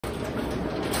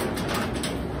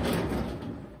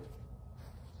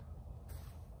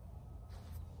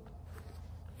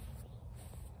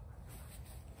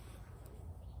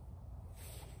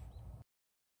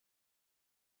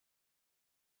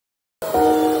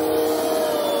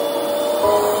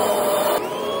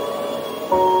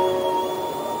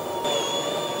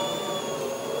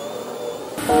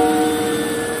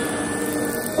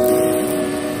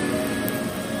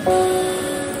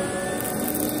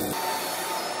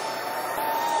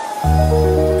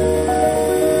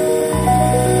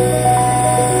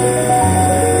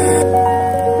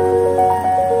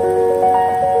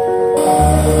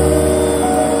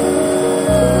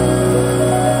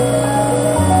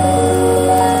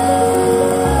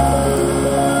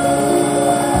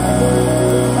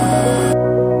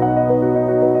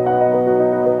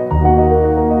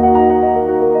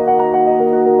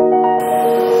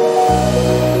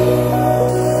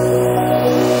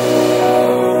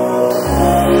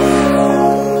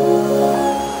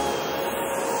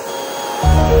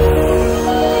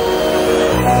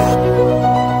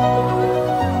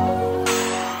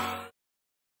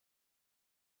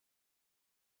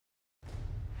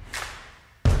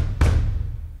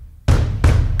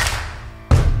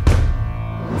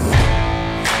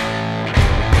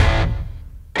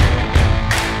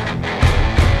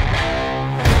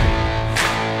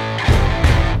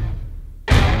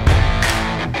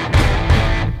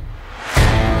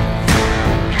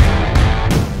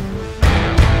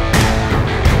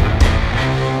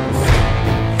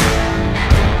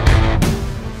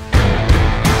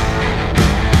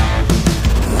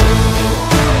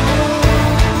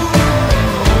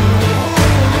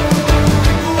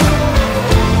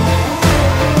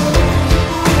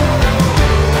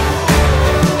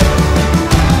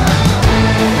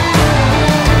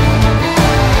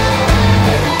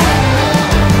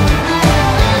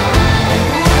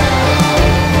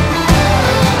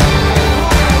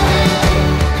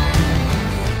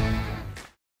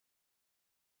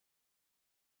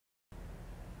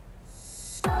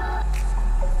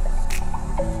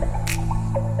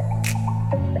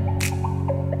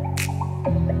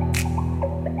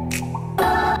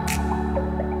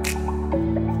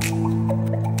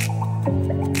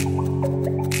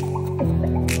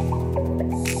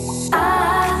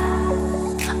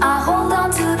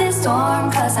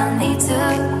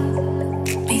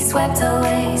to be swept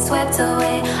away, swept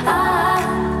away.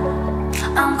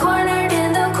 I'm cornered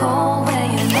in the cold where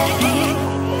you left me.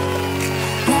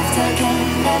 Left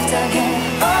again, left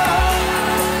again. Oh,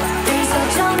 there's a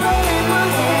jungle in my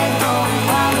head going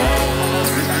wilder.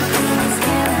 It's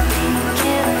killing me,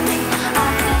 killing me.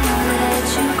 I cannot let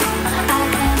you go. I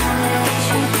cannot let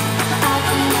you go. I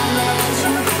cannot let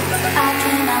you go. I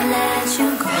cannot let you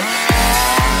go.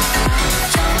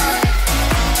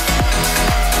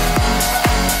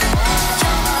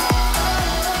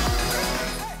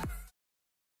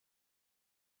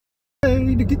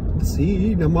 To get the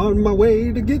seed, I'm on my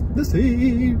way to get the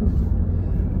seed.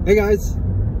 Hey guys,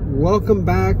 welcome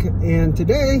back, and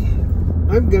today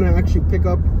I'm gonna actually pick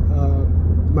up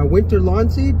my winter lawn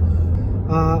seed.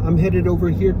 I'm headed over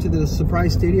here to the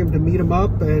surprise stadium to meet them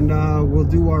up, and we'll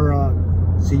do our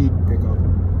seed pickup.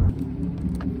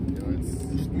 You know, it's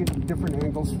Just get different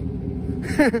angles.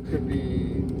 could be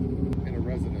in a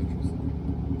residential,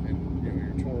 and you know,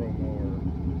 your Toro mower,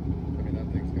 I mean,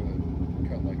 that thing's gonna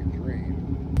cut like a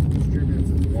dream. Distributes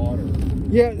its water.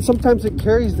 Yeah, sometimes it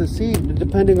carries the seed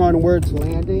depending on where it's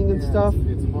landing and stuff.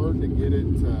 It's hard to get it.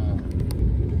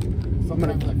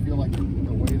 Sometimes I feel like the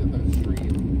way that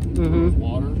stream throws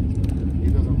water, he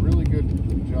does a really good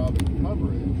job in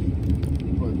coverage,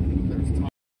 but there's time.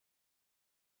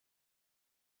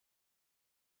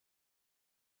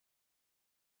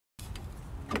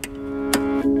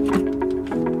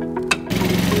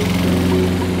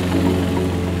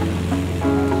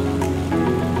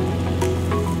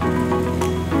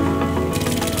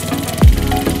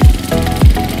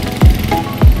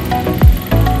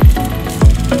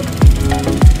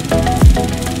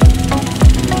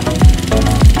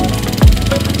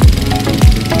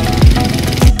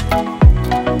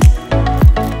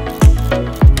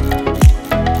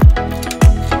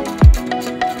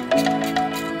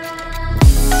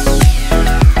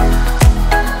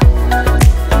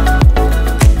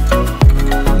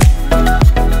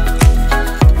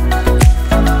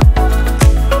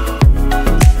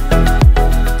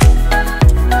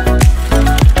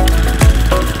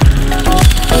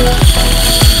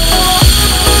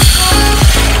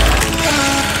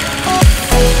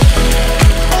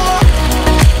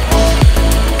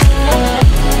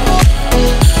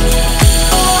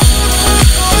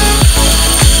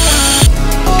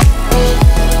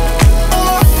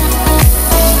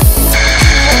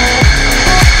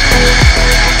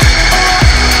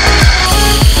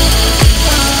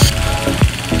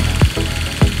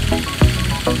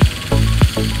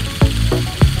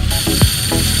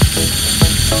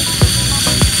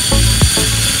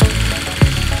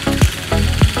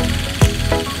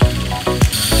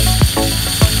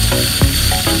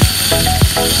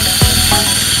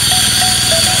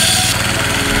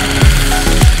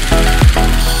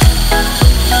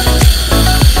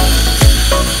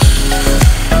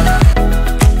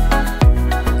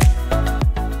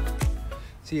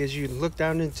 See, as you look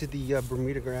down into the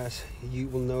Bermuda grass, you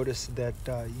will notice that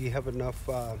you have enough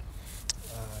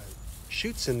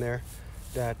shoots in there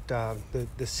that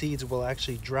the seeds will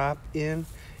actually drop in,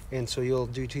 and so you'll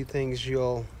do two things.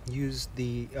 You'll use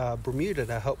the Bermuda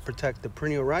to help protect the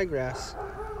perennial ryegrass.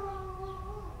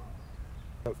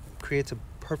 It creates a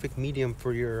perfect medium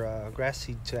for your grass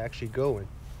seed to actually go in.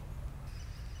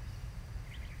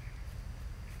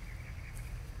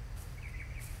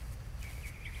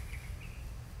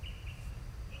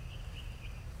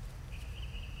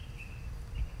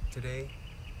 Today,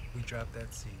 we dropped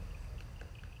that seed.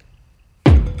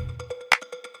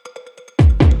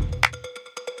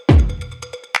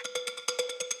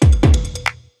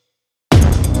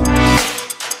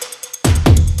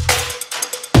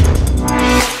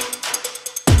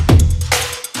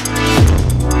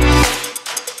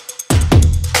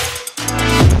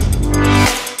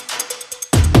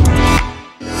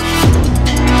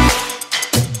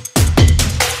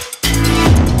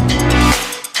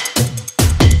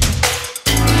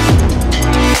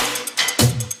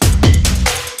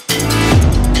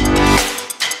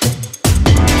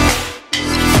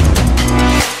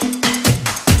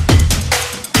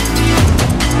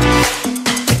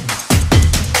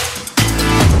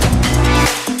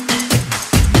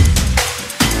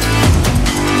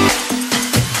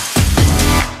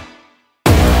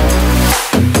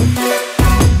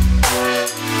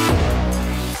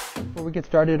 Get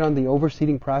started on the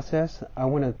overseeding process, I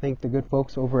want to thank the good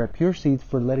folks over at PureSeed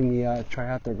for letting me try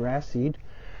out their grass seed.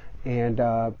 And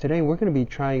today we're going to be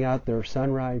trying out their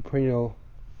Sunrise Perennial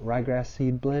Ryegrass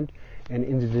Seed Blend. And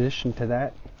in addition to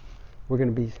that, we're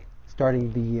going to be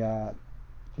starting the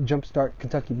Jumpstart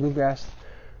Kentucky Bluegrass.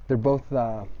 They're both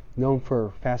known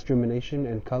for fast germination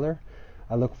and color.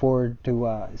 I look forward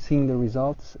to seeing the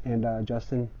results. And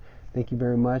Justin, thank you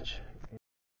very much.